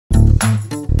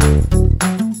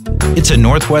It's a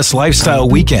Northwest Lifestyle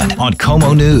Weekend on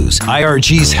Como News.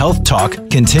 IRG's Health Talk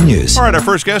continues. All right, our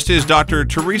first guest is Dr.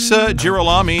 Teresa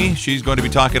Girolami. She's going to be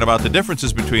talking about the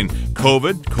differences between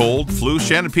COVID, cold, flu.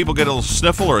 Shannon, people get a little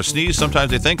sniffle or a sneeze.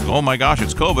 Sometimes they think, oh my gosh,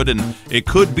 it's COVID, and it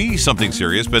could be something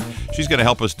serious, but she's going to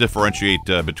help us differentiate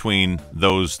between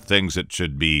those things that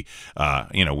should be,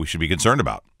 we should be concerned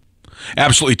about.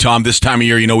 Absolutely, Tom. This time of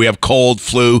year, we have cold,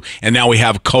 flu, and now we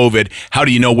have COVID. How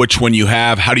do you know which one you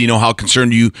have? How do you know how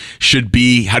concerned you should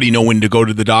be? How do you know when to go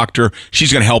to the doctor?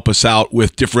 She's going to help us out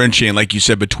with differentiating, like you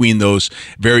said, between those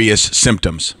various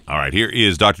symptoms. All right, here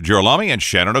is Dr. Girolami and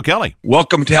Shannon O'Kelly.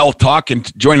 Welcome to Health Talk,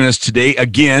 and joining us today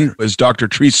again is Dr.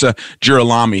 Teresa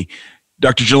Girolami.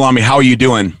 Dr. Girolami, how are you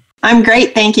doing? I'm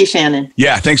great. Thank you, Shannon.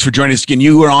 Yeah, thanks for joining us again.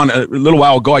 You were on a little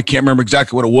while ago. I can't remember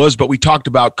exactly what it was, but we talked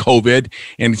about COVID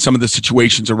and some of the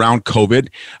situations around COVID.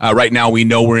 Right now, we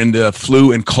know we're in the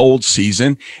flu and cold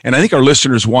season. And I think our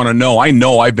listeners want to know. I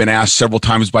know I've been asked several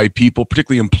times by people,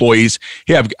 particularly employees,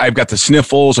 hey, I've got the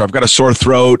sniffles, or I've got a sore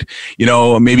throat,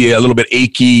 maybe a little bit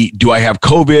achy. Do I have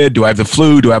COVID? Do I have the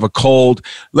flu? Do I have a cold?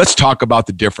 Let's talk about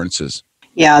the differences.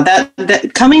 Yeah,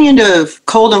 that coming into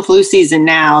cold and flu season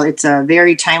now, it's a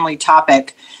very timely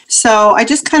topic. So I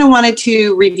just kind of wanted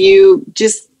to review,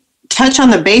 just touch on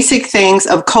the basic things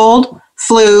of cold,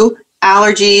 flu,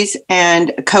 allergies,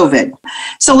 and COVID.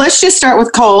 So let's just start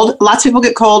with cold. Lots of people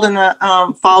get cold in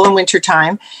the fall and winter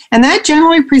time, and that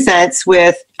generally presents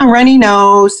with a runny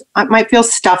nose. I might feel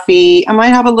stuffy. I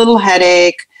might have a little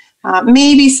headache,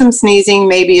 maybe some sneezing,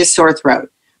 maybe a sore throat.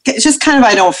 It's just kind of,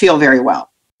 I don't feel very well.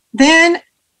 Then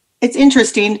it's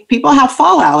interesting, people have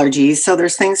fall allergies, so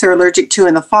there's things they're allergic to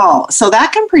in the fall. So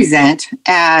that can present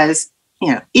as,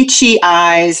 itchy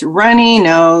eyes, runny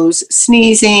nose,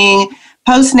 sneezing,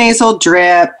 postnasal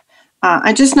drip,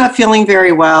 I'm just not feeling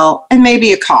very well, and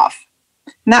maybe a cough.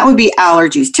 And that would be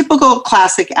allergies, typical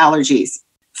classic allergies.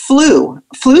 Flu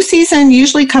season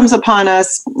usually comes upon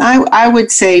us, I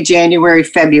would say January,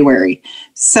 February.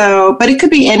 So, but it could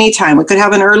be any time. We could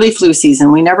have an early flu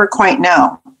season. We never quite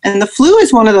know. And the flu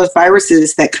is one of those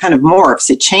viruses that kind of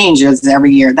morphs. It changes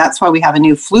every year. That's why we have a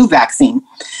new flu vaccine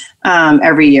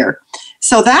every year.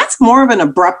 So that's more of an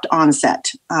abrupt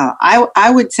onset.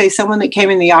 I would say someone that came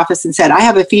in the office and said, I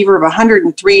have a fever of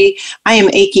 103. I am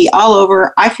achy all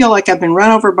over. I feel like I've been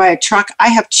run over by a truck. I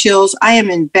have chills. I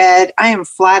am in bed. I am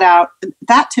flat out.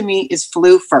 That to me is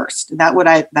flu first.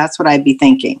 That's what I'd be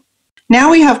thinking. Now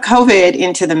we have COVID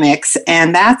into the mix,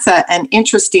 and that's an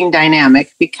interesting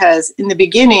dynamic because in the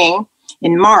beginning,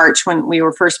 in March, when we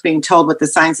were first being told what the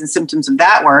signs and symptoms of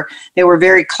that were, they were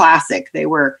very classic. They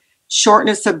were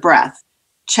shortness of breath,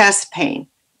 chest pain,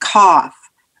 cough,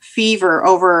 fever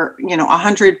over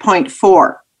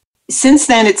 100.4. Since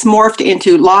then, it's morphed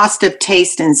into loss of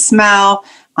taste and smell.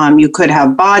 You could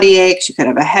have body aches, you could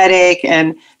have a headache,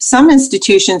 and some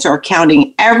institutions are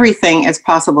counting everything as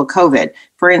possible COVID.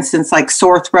 For instance, like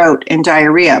sore throat and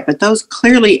diarrhea, but those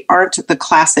clearly aren't the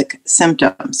classic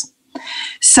symptoms.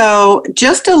 So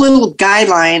just a little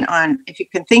guideline on if you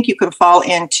can fall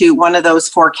into one of those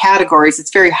four categories.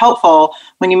 It's very helpful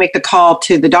when you make the call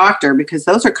to the doctor, because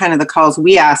those are kind of the calls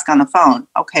we ask on the phone.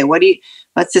 Okay,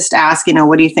 let's just ask,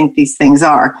 what do you think these things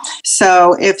are?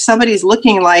 So if somebody's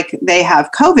looking like they have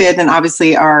COVID, then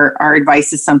obviously our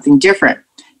advice is something different.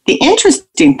 The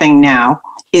interesting thing now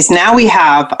is we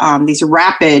have these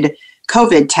rapid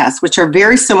COVID tests, which are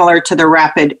very similar to the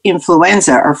rapid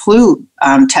influenza or flu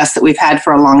tests that we've had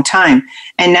for a long time.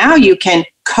 And now you can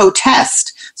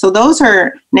co-test. So those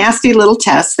are nasty little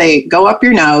tests. They go up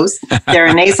your nose. They're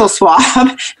a nasal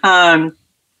swab.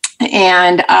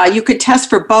 And you could test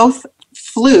for both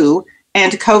flu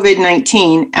and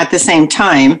COVID-19 at the same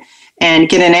time and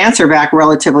get an answer back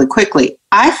relatively quickly.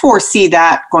 I foresee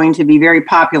that going to be very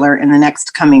popular in the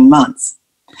next coming months.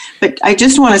 But I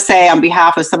just want to say on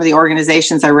behalf of some of the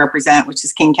organizations I represent, which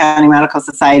is King County Medical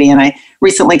Society, and I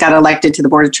recently got elected to the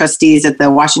Board of Trustees at the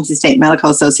Washington State Medical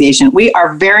Association, we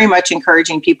are very much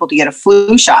encouraging people to get a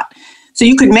flu shot. So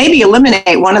you could maybe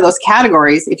eliminate one of those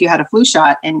categories if you had a flu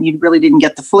shot and you really didn't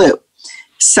get the flu.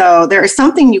 So there is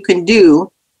something you can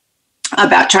do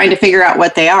about trying to figure out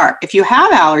what they are. If you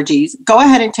have allergies, go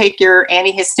ahead and take your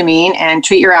antihistamine and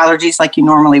treat your allergies like you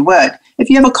normally would. If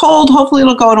you have a cold, hopefully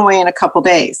it'll go away in a couple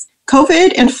days.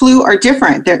 COVID and flu are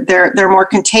different. They're more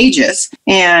contagious,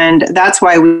 and that's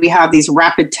why we have these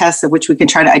rapid tests of which we can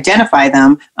try to identify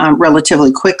them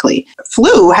relatively quickly.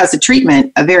 Flu has a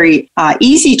treatment, a very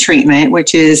easy treatment,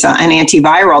 which is an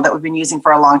antiviral that we've been using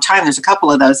for a long time. There's a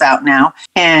couple of those out now,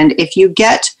 and if you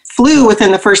get flu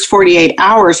within the first 48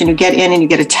 hours and you get in and you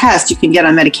get a test, you can get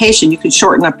on medication, you can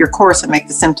shorten up your course and make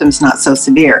the symptoms not so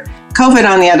severe. COVID,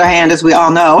 on the other hand, as we all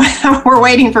know, we're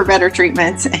waiting for better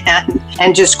treatments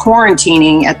and just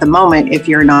quarantining at the moment if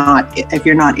you're not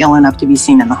ill enough to be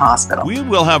seen in the hospital. We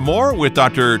will have more with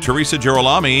Dr. Teresa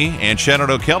Girolami and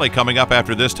Shannon O'Kelly coming up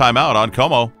after this timeout on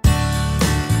Como.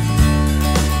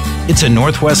 It's a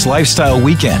Northwest Lifestyle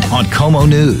Weekend on Como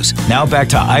News. Now back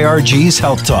to IRG's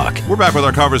Health Talk. We're back with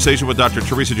our conversation with Dr.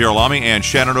 Teresa Girolami and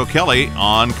Shannon O'Kelly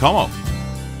on Como.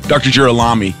 Dr.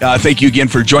 Girolami, thank you again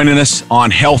for joining us on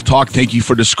Health Talk. Thank you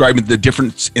for describing the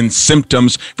difference in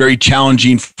symptoms, very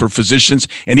challenging for physicians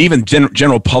and even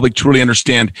general public to really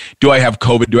understand, do I have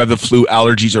COVID, do I have the flu,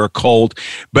 allergies, or a cold?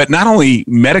 But not only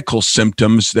medical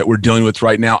symptoms that we're dealing with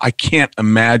right now, I can't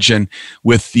imagine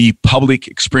with the public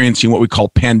experiencing what we call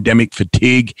pandemic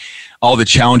fatigue, all the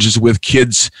challenges with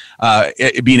kids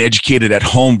being educated at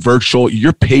home, virtual.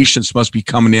 Your patients must be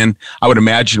coming in, I would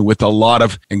imagine, with a lot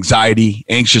of anxiety,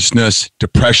 anxiousness,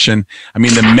 depression. I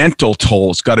mean, the mental toll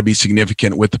has got to be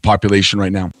significant with the population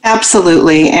right now.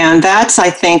 Absolutely. And that's, I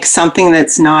think, something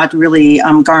that's not really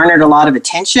garnered a lot of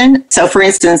attention. So, for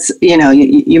instance,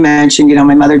 you mentioned,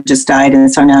 my mother just died,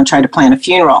 and so now I'm trying to plan a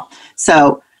funeral.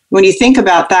 So when you think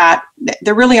about that,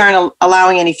 there really aren't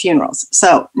allowing any funerals.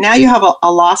 So now you have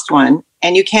a lost one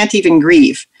and you can't even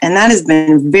grieve. And that has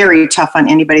been very tough on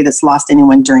anybody that's lost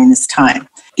anyone during this time.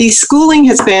 The schooling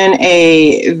has been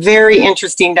a very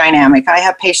interesting dynamic. I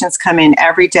have patients come in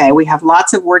every day. We have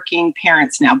lots of working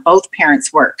parents now. Both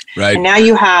parents work. Right. And now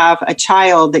you have a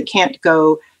child that can't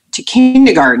go to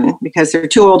kindergarten because they're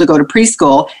too old to go to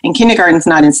preschool, and kindergarten's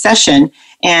not in session.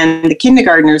 And the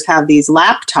kindergartners have these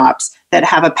laptops that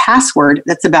have a password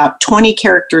that's about 20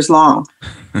 characters long,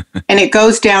 and it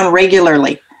goes down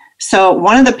regularly. So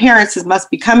one of the parents must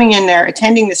be coming in there,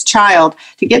 attending this child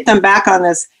to get them back on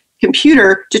this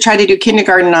computer to try to do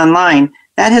kindergarten online.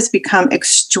 That has become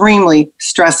extremely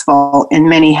stressful in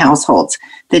many households.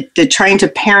 The trying to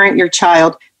parent your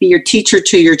child, be your teacher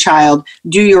to your child,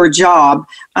 do your job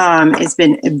has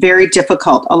been very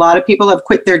difficult. A lot of people have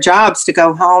quit their jobs to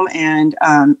go home and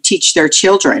teach their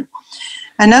children.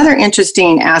 Another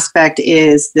interesting aspect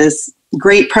is this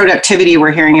great productivity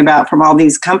we're hearing about from all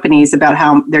these companies about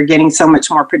how they're getting so much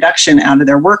more production out of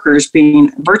their workers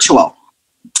being virtual.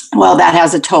 Well, that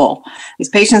has a toll. These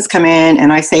patients come in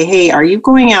and I say, hey, are you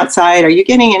going outside? Are you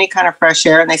getting any kind of fresh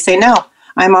air? And they say, no,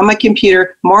 I'm on my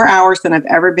computer more hours than I've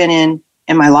ever been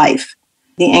in my life.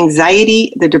 The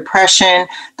anxiety, the depression,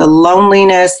 the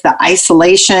loneliness, the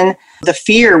isolation, the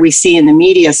fear we see in the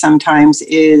media sometimes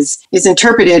is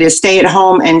interpreted as stay at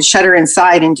home and shutter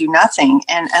inside and do nothing.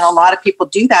 And a lot of people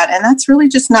do that. And that's really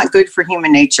just not good for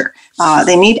human nature.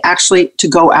 They need actually to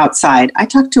go outside. I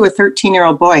talked to a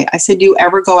 13-year-old boy. I said, do you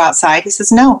ever go outside? He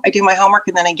says, no, I do my homework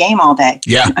and then I game all day.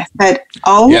 Yeah. I said,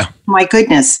 my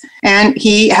goodness. And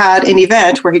he had an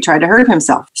event where he tried to hurt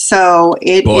himself. So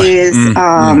it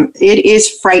is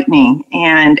frightening.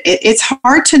 And it's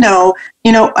hard to know,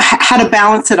 how to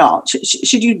balance it all.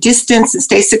 Should you distance and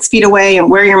stay 6 feet away and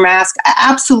wear your mask?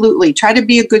 Absolutely. Try to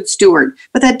be a good steward.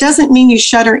 But that doesn't mean you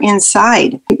shutter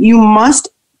inside. You must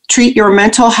treat your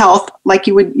mental health like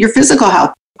you would your physical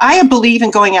health. I believe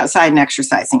in going outside and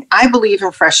exercising. I believe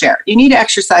in fresh air. You need to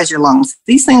exercise your lungs.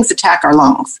 These things attack our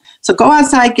lungs. So go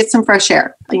outside, get some fresh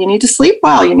air. You need to sleep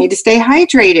well. You need to stay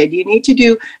hydrated. You need to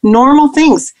do normal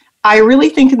things. I really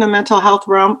think in the mental health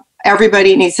realm,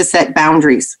 everybody needs to set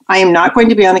boundaries. I am not going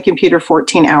to be on the computer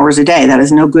 14 hours a day. That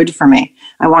is no good for me.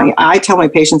 I tell my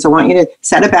patients, I want you to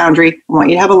set a boundary. I want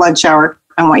you to have a lunch hour.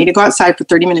 I want you to go outside for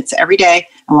 30 minutes every day.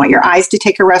 I want your eyes to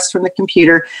take a rest from the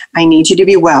computer. I need you to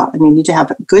be well. And you need to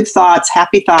have good thoughts,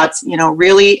 happy thoughts.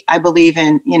 Really, I believe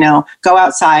in, go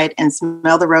outside and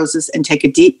smell the roses and take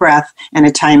a deep breath and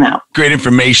a timeout. Great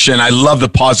information. I love the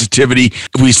positivity.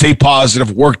 If we stay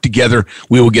positive, work together,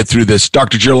 we will get through this.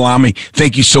 Dr. Girolami,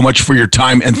 thank you so much for your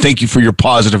time and thank you for your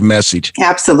positive message.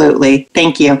 Absolutely.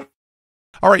 Thank you.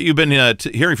 All right, you've been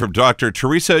hearing from Dr.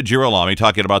 Teresa Girolami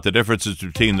talking about the differences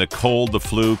between the cold, the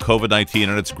flu, COVID-19,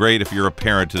 and it's great if you're a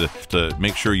parent to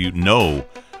make sure you know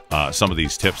some of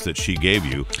these tips that she gave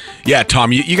you. Yeah,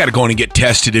 Tom, you got to go in and get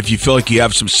tested if you feel like you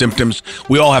have some symptoms.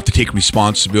 We all have to take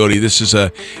responsibility. This is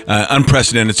a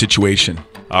unprecedented situation.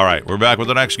 All right, we're back with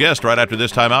the next guest right after this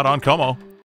time out on Como.